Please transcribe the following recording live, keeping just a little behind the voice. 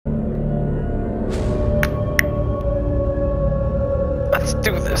Let's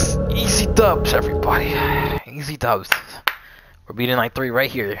do this. Easy dubs, everybody. Easy dubs. We're beating like 3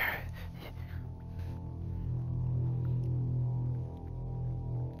 right here.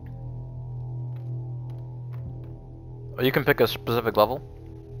 Oh, you can pick a specific level?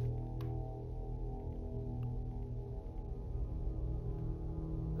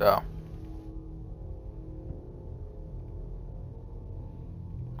 Oh.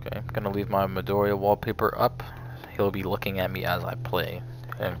 Okay, I'm gonna leave my Midoriya wallpaper up. He'll be looking at me as I play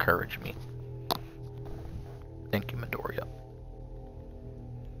and encourage me. Thank you, Midoriya.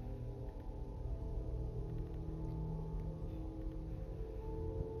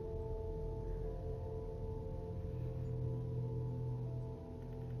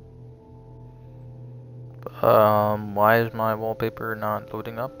 Why is my wallpaper not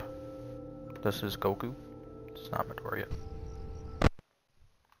loading up? This is Goku. It's not Midoriya.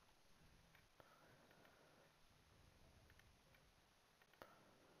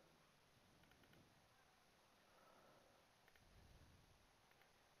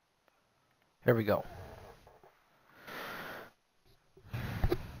 Here we go.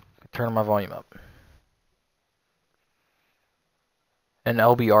 Turn my volume up. And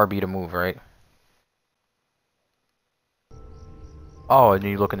LBRB to move, right? Oh, and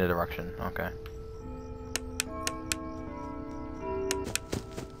you look in the direction. Okay.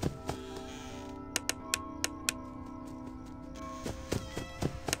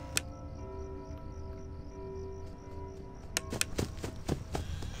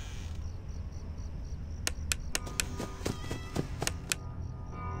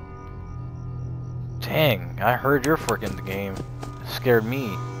 Dang, I heard your freaking game. It scared me.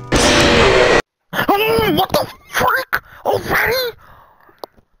 What the freak? Already?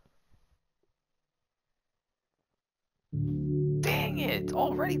 Dang it,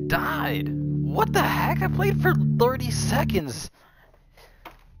 already died. What the heck? I played for 30 seconds.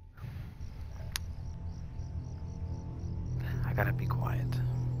 I gotta be quiet.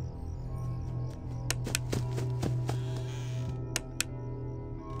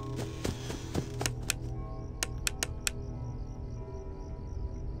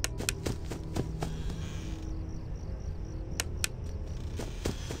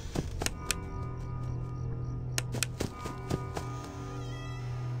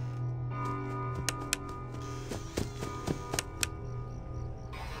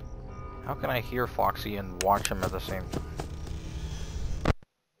 How can I hear Foxy and watch him at the same time?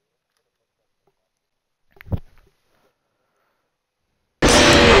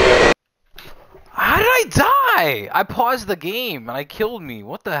 How did I die? I paused the game and I killed me.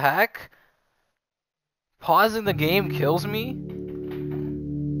 What the heck? Pausing the game kills me?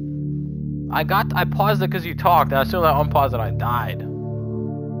 I paused it because you talked, and as soon as I unpaused it, I died.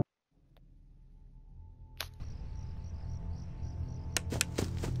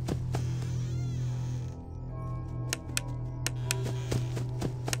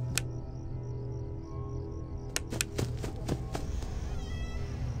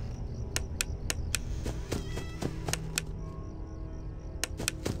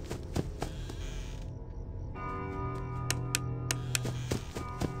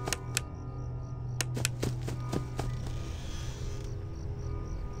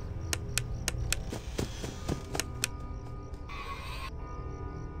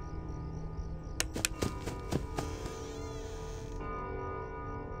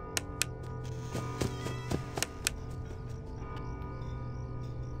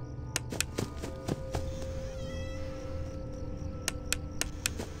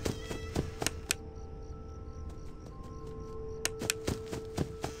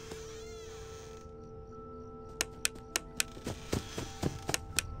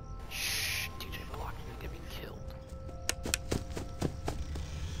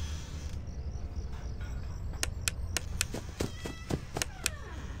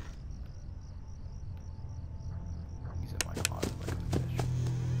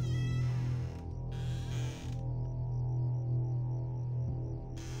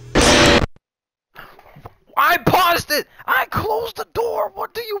 I paused it! I closed the door!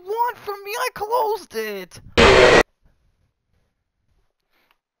 What do you want from me? I closed it!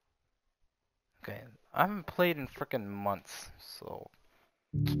 Okay, I haven't played in frickin' months, so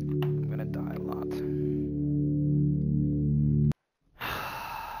I'm gonna die a lot.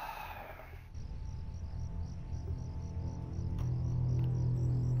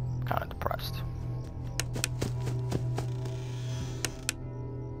 Kinda depressed.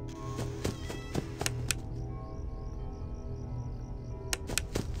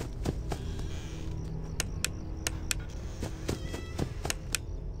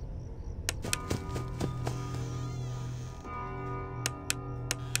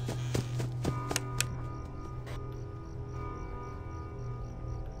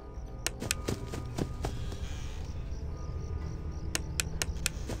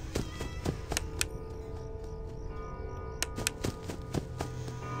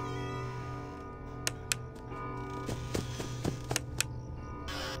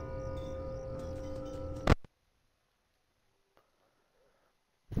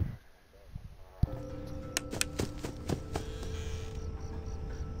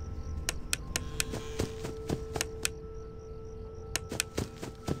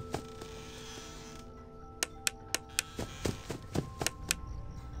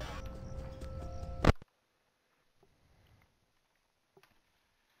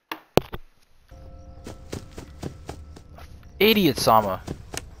 Idiot Sama.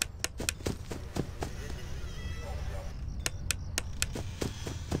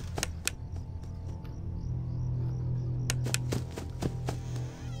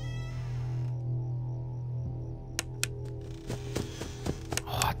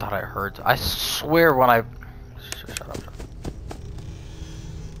 Oh, I thought I heard. I swear when I. Shut up.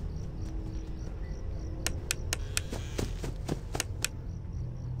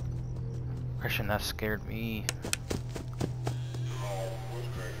 Christian, that scared me.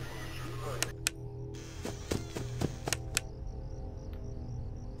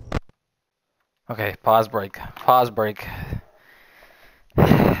 Okay, pause break. Pause break.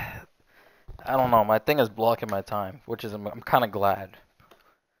 I don't know, my thing is blocking my time, which is, I'm kind of glad.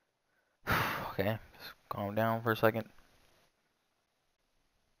 Okay, just calm down for a second.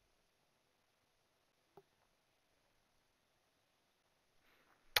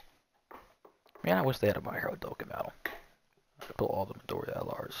 Man, I wish they had a My Hero Dokkan battle. I could pull all the Midoriya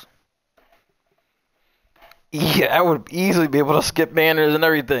LRs. Yeah, I would easily be able to skip banners and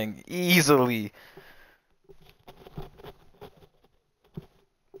everything. Easily.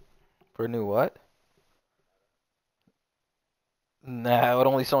 For new what? Nah, I would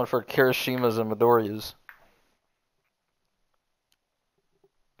only summon for Kirishimas and Midoriyas.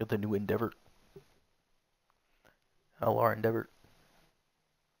 Get the new Endeavor. LR Endeavor.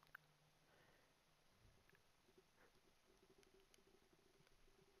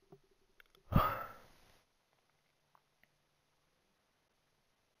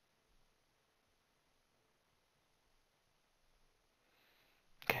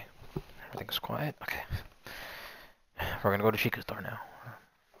 Okay, everything's quiet. Okay. We're gonna go to Chica's door now.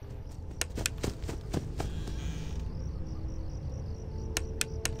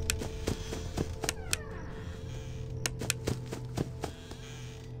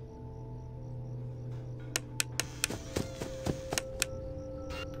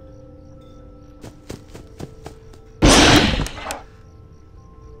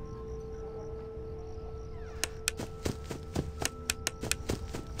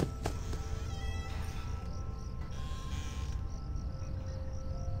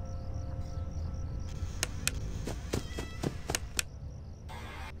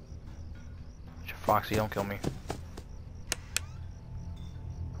 Foxy, don't kill me.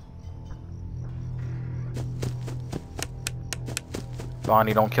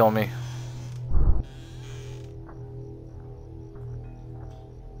 Bonnie, don't kill me.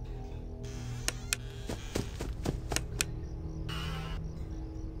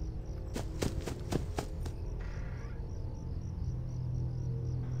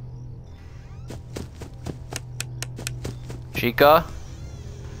 Chica?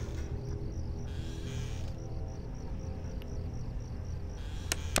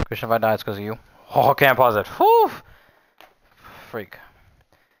 Christian, if I die, it's because of you. Oh, can't pause it. Whew! Freak.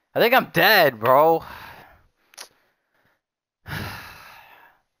 I think I'm dead, bro.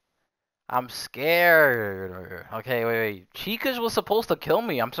 I'm scared. Okay, wait. Chica was supposed to kill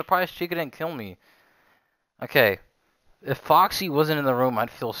me. I'm surprised Chica didn't kill me. Okay. If Foxy wasn't in the room,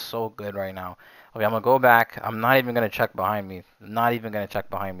 I'd feel so good right now. Okay, I'm gonna go back. I'm not even gonna check behind me. Not even gonna check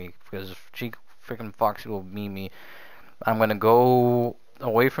behind me because Chica, freaking Foxy will meme me. I'm gonna go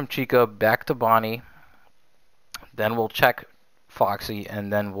away from Chica, back to Bonnie. Then we'll check Foxy,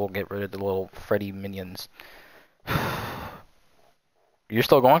 and then we'll get rid of the little Freddy minions. You're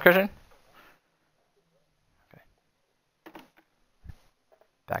still going, Christian? Okay.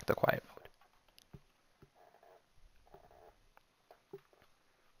 Back to quiet mode.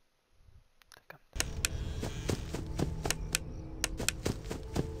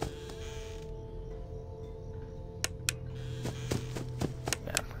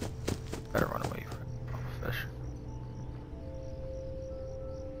 Yeah, better run away from fish.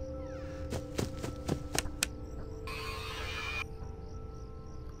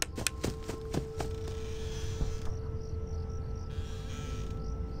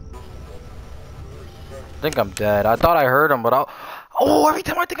 I think I'm dead. I thought I heard him, but oh, every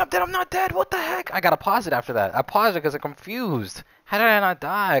time I think I'm dead, I'm not dead. What the heck? I gotta pause it after that. I paused it because I'm confused. How did I not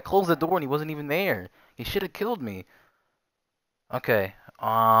die? I closed the door and he wasn't even there. He should have killed me. Okay.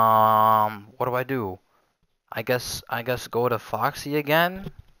 What do I do? I guess go to Foxy again.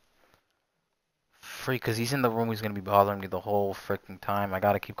 Freak, because he's in the room. He's gonna be bothering me the whole freaking time. I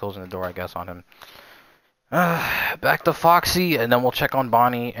gotta keep closing the door, I guess, on him. Back to Foxy, and then we'll check on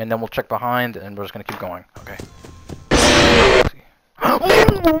Bonnie, and then we'll check behind, and we're just gonna keep going. Okay.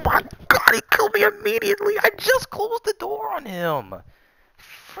 Oh my god, he killed me immediately! I just closed the door on him!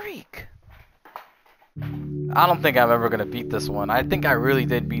 Freak. I don't think I'm ever gonna beat this one. I think I really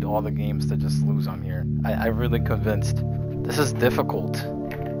did beat all the games to just lose on here. I really convinced. This is difficult.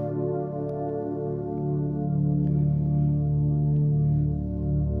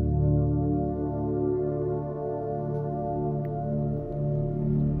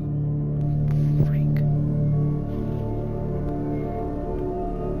 Freak.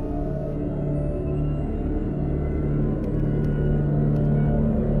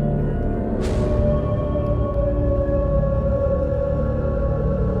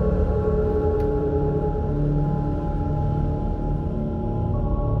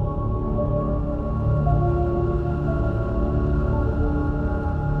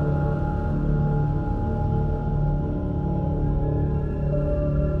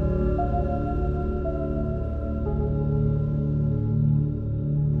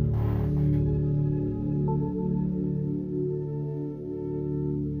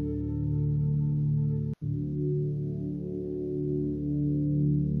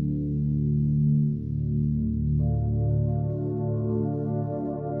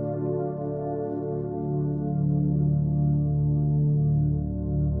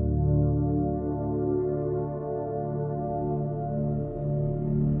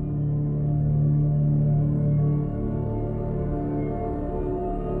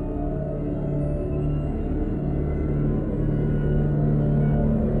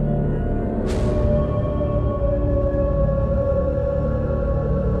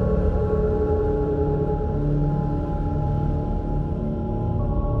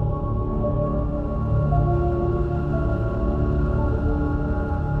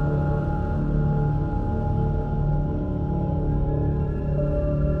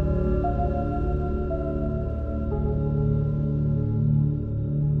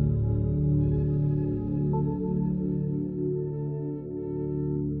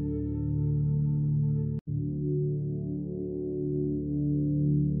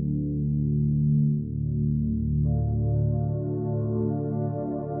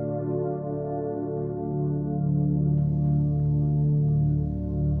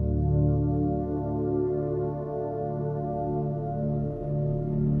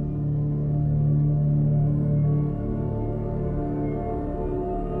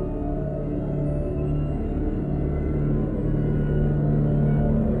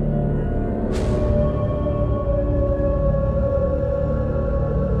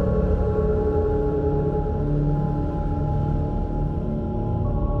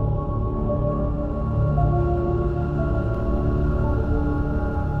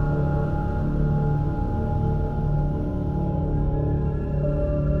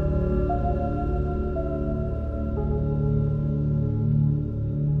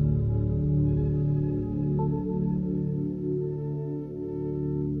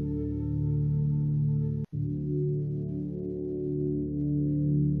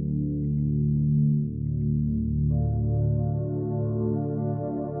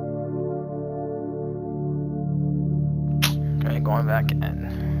 Okay, going back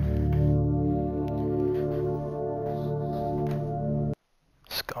in.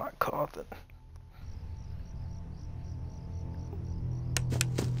 Scott Cawthon.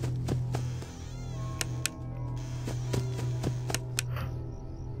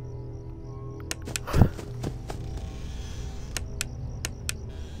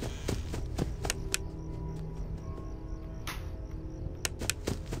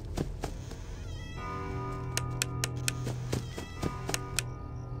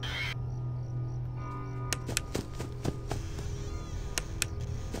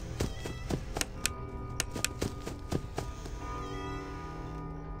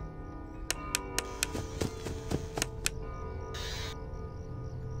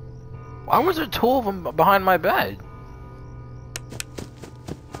 Why was there two of them behind my bed?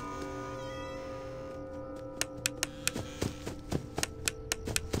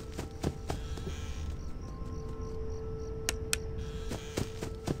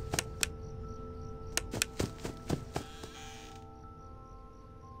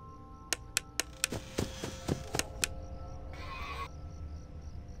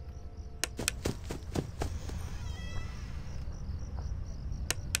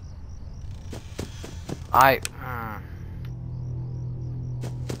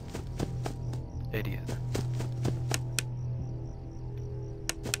 Idiot.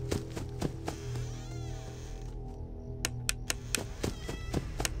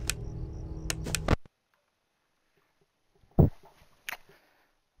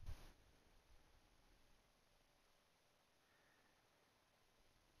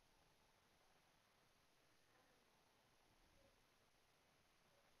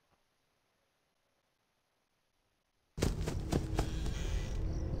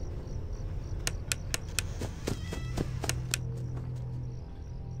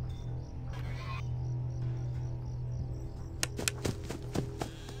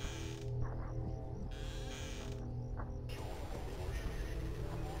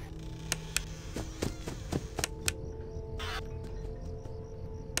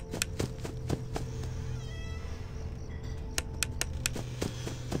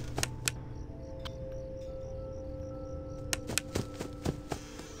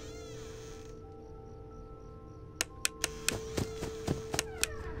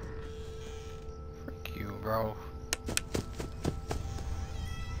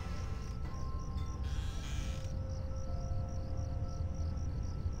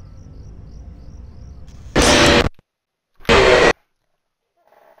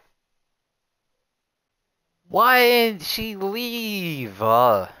 Why did she leave?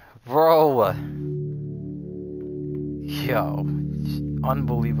 Bro. Yo.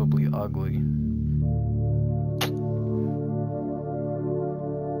 Unbelievably ugly.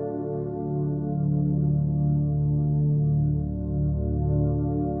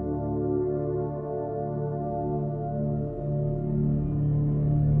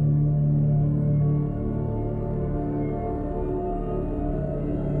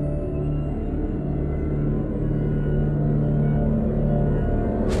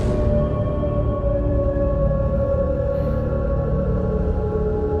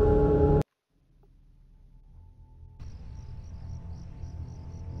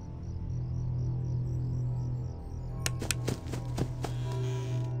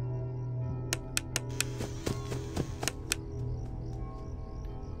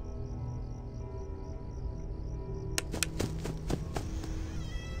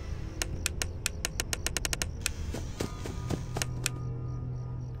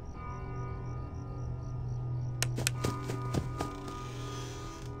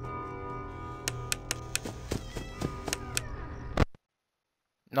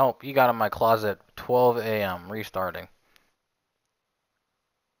 Nope, you got in my closet. 12 a.m. restarting.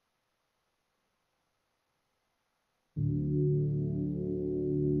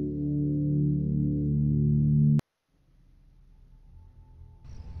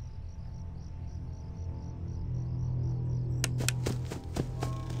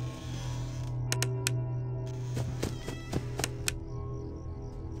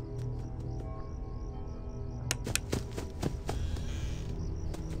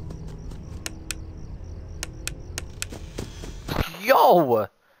 Yo!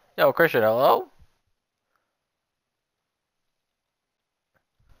 Yo, Christian, hello?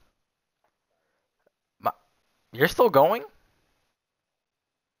 My, you're still going?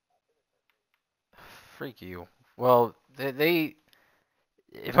 Freak you. Well,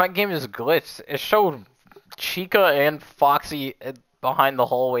 if my game is glitched, it showed Chica and Foxy behind the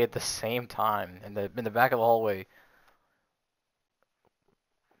hallway at the same time, in the back of the hallway.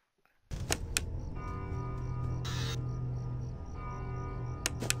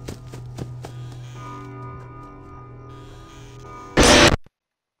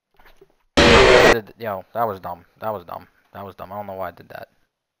 Yo, that was dumb. That was dumb. That was dumb. I don't know why I did that.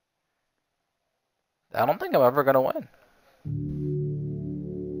 I don't think I'm ever gonna win.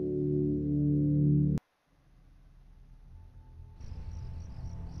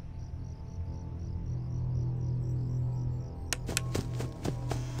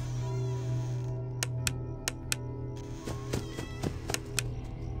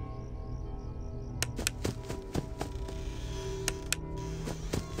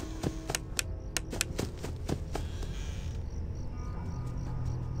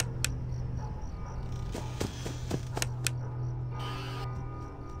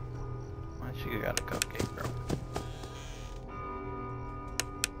 Why Chica got a cupcake, bro?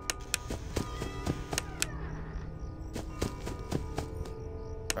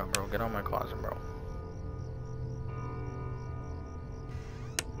 Bro, get out of my closet, bro.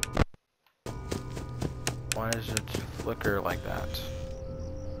 Why does it flicker like that?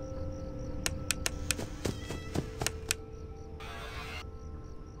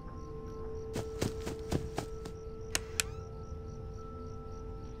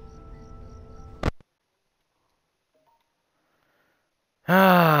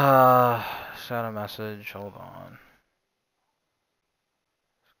 Sent a message, hold on.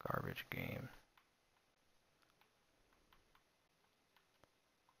 Garbage game.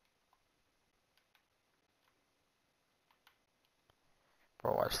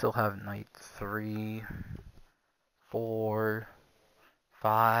 Bro, I still have night 3, 4,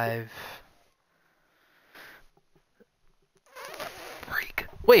 5. Freak.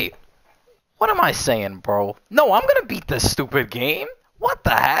 Wait, what am I saying, bro? No, I'm gonna beat this stupid game. What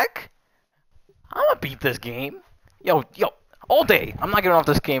the heck? I'm gonna beat this game. Yo, all day. I'm not getting off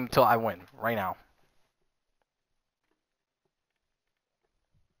this game until I win. Right now.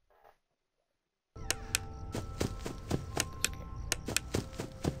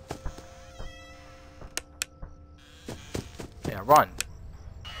 Yeah, run.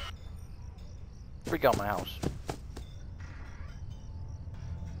 Freak out my house.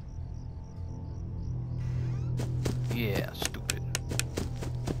 Yeah, stupid.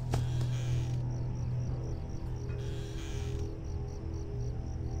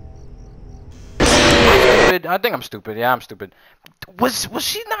 Stupid. I think I'm stupid. Yeah, I'm stupid. Was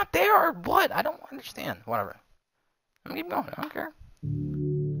she not there or what? I don't understand. Whatever. I'm keep going. I don't care.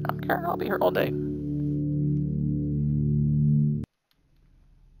 I don't care. I'll be here all day.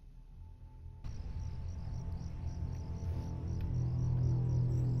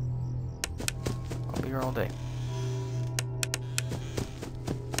 I'll be here all day.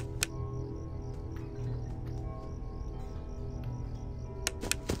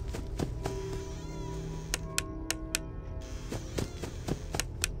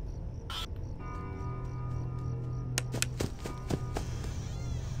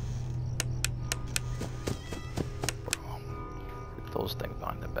 Those things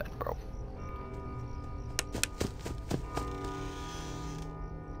behind the bed, bro.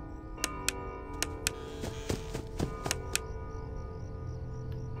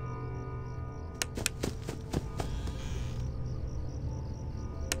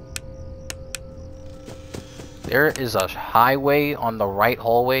 There is a highway on the right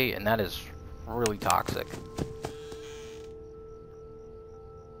hallway, and that is really toxic.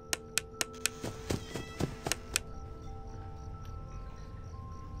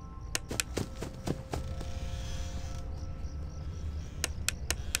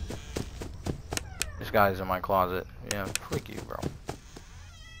 This guy's in my closet. Yeah, freak you, bro.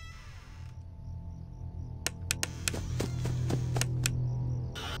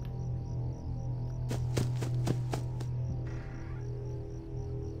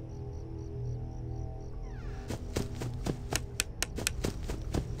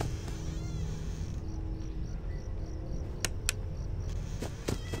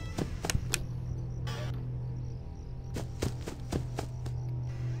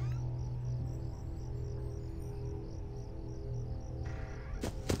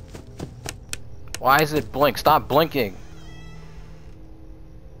 Why is it blink? Stop blinking.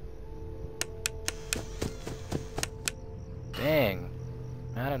 Dang.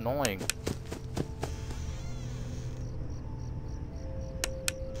 That annoying.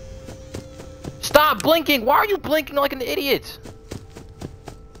 Stop blinking! Why are you blinking like an idiot?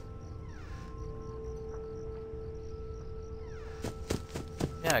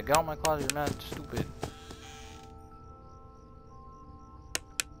 Yeah, get out of my closet, you're mad stupid.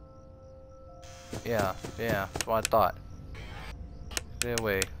 Yeah, that's what I thought. Stay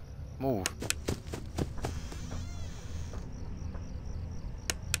away. Move.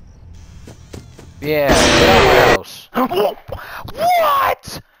 Yeah, get out of my house.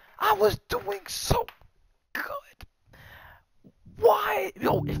 What? I was doing so good. Why?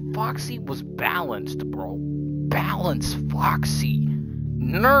 Yo, if Foxy was balanced, bro. Balance Foxy.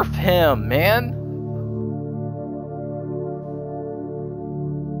 Nerf him, man.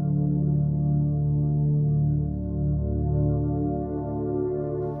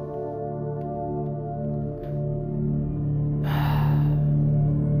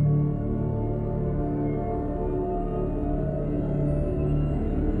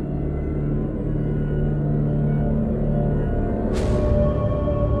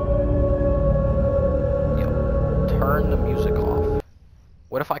 Turn the music off.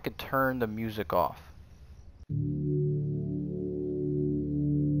 What if I could turn the music off?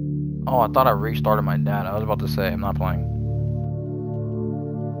 Oh, I thought I restarted my data. I was about to say, I'm not playing.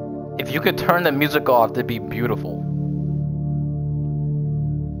 If you could turn the music off, that'd be beautiful.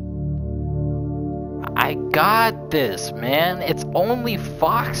 I got this, man. It's only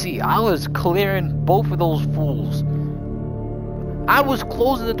Foxy. I was clearing both of those fools. I was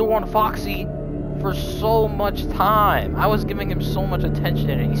closing the door on Foxy for so much time. I was giving him so much attention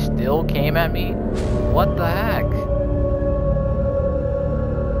and he still came at me? What the heck?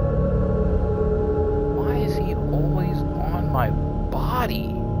 Why is he always on my body?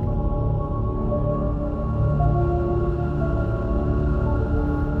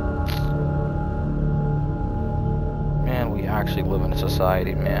 Man, we actually live in a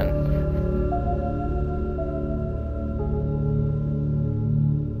society, man.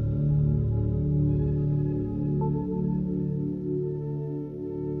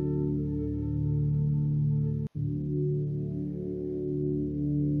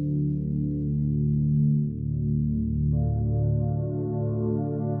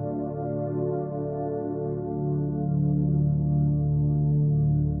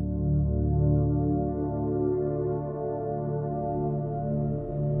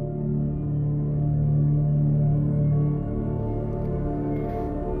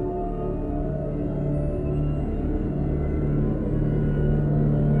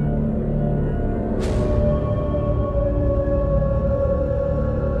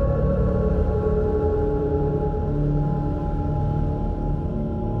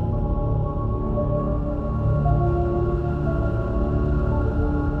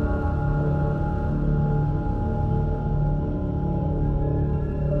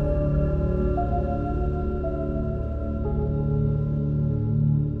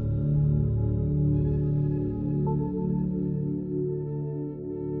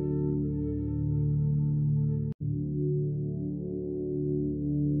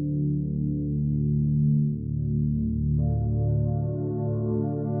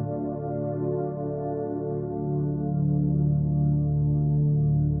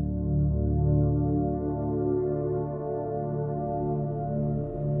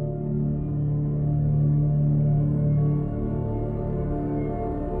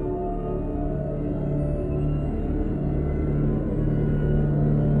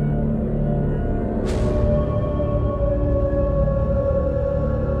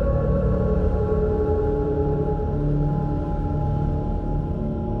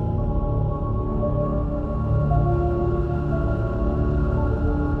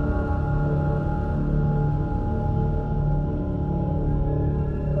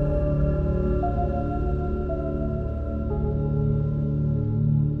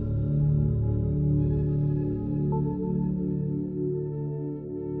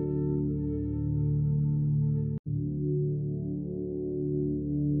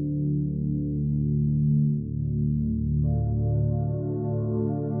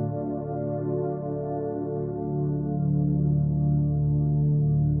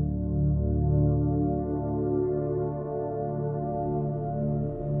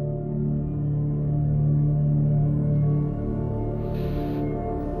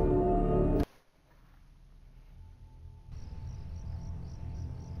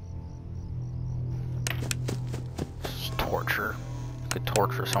 torture. You could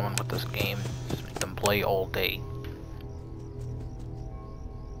torture someone with this game. Just make them play all day.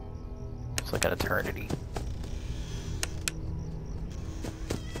 It's like an eternity.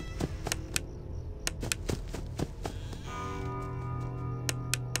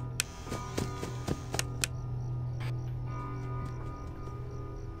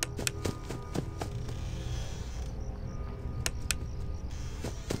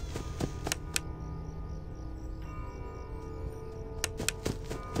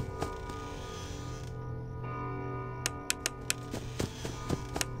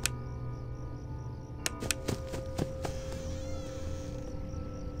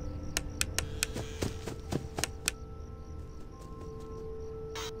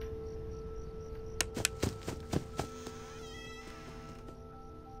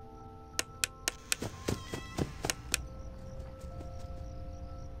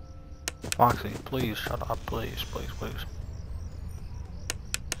 Foxy, please shut up, please, please, please.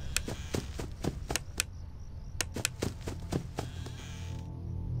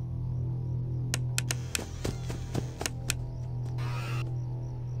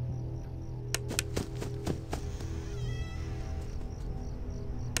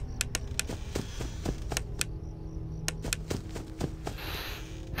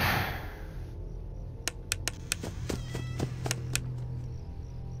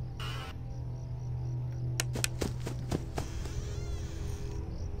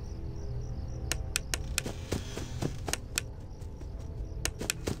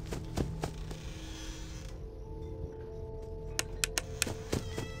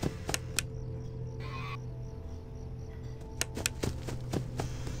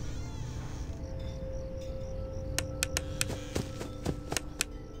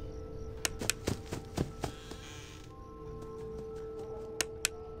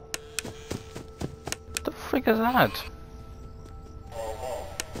 What the freak is that?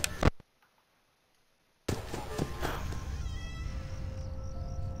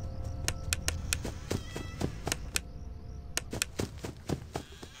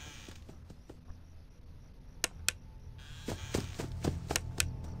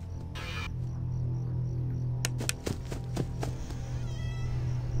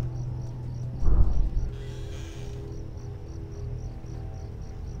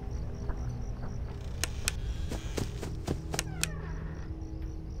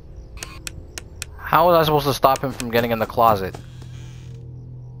 How was I supposed to stop him from getting in the closet?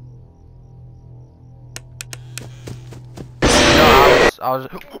 No, I was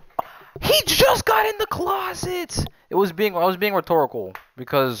He just got in the closet! I was being rhetorical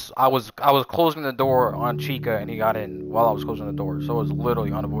because I was closing the door on Chica and he got in while I was closing the door, so it was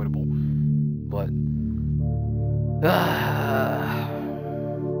literally unavoidable. But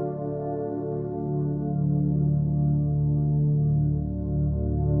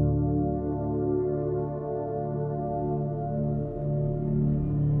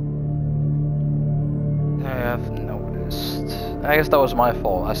I have noticed. I guess that was my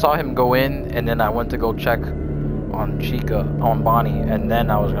fault. I saw him go in, and then I went to go check on Chica, on Bonnie, and then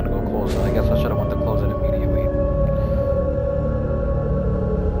I was gonna go close it. I guess I should have went to close it immediately.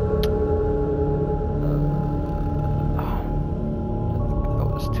 That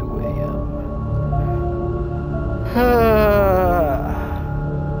was 2 a.m.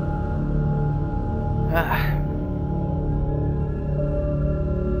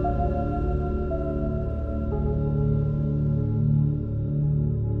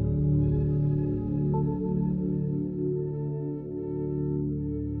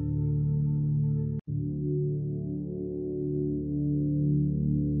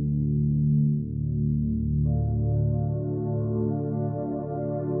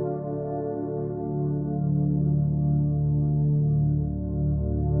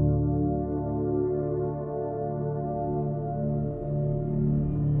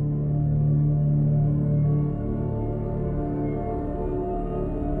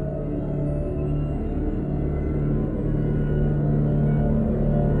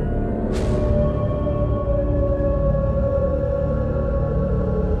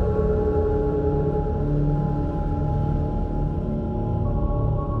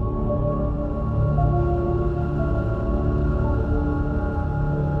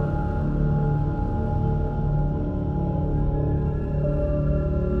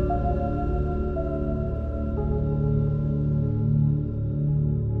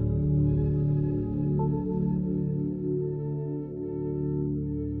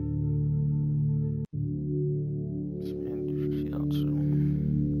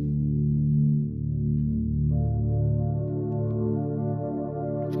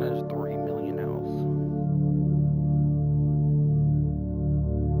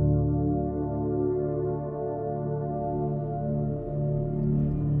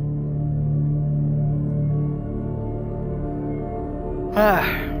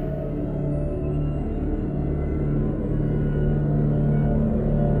 Ah.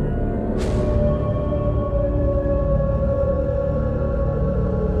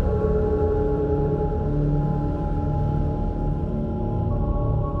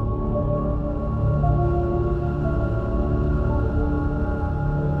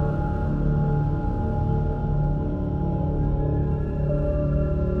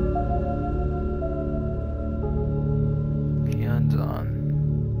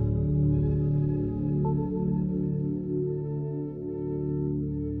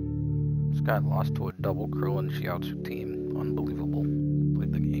 Got lost to a double crow and Shiatsu team. Unbelievable.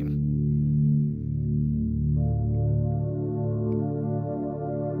 Played the game.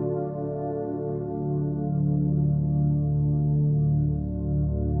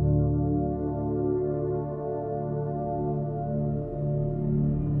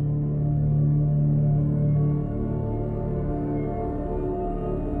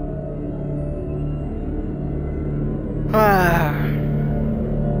 Ah.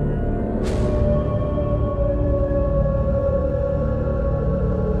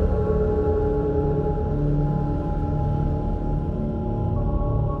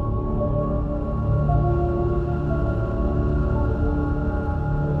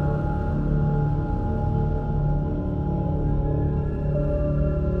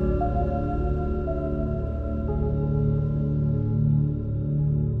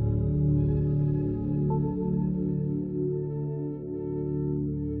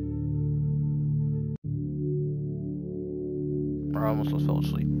 I almost fell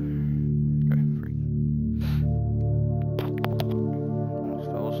asleep. Okay, free. Almost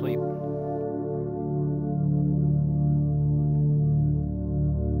fell asleep.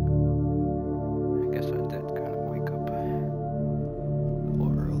 I guess I did kind of wake up a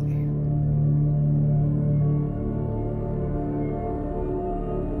little early.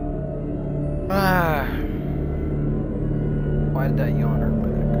 Ah. Why did that yawn hurt my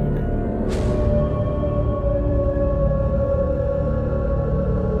neck?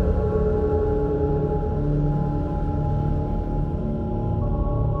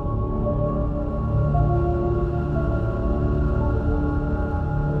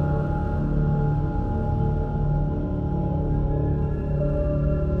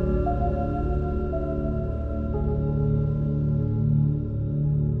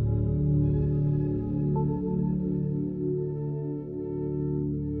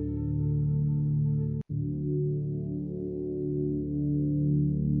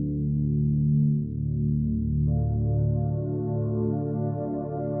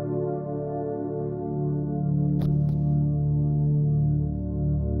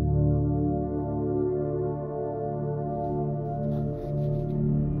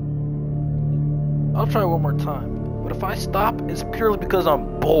 I'll try one more time, but if I stop, it's purely because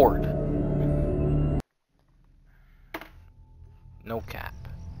I'm bored. No cap.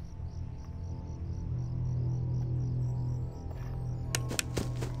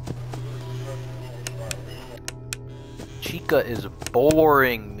 Chica is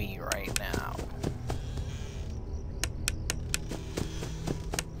boring me right now.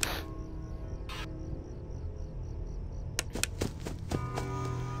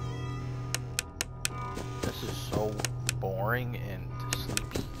 This is so boring and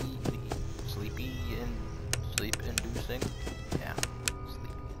sleep inducing. Yeah,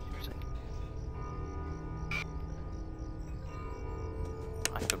 sleep inducing.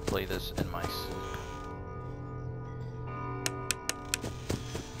 I could play this in my sleep.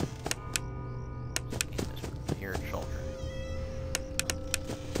 Here, children.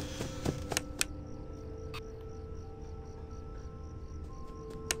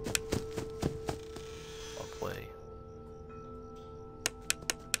 I'll play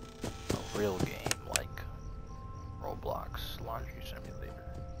a real game like Roblox Laundry Simulator.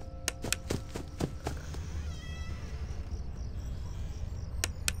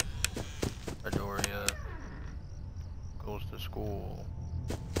 Adoria goes to school.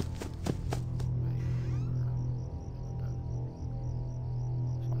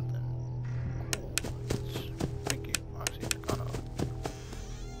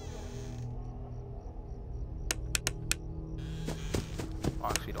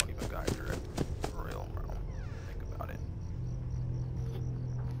 Foxy don't even guide her for real, bro. Think about it.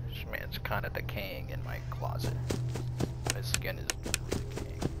 This man's kind of decaying in my closet. His skin is really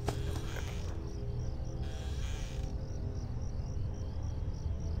decaying.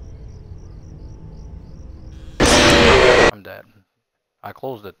 I'm dead. I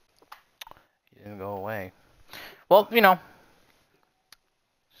closed it. He didn't go away. Well, you know,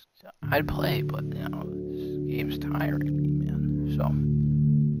 I'd play, but you know, this game's tiring me, man. So So,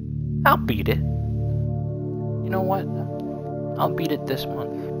 I'll beat it. You know what? I'll beat it this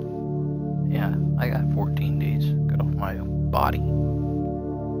month. Yeah, I got 14 days. Get off my body.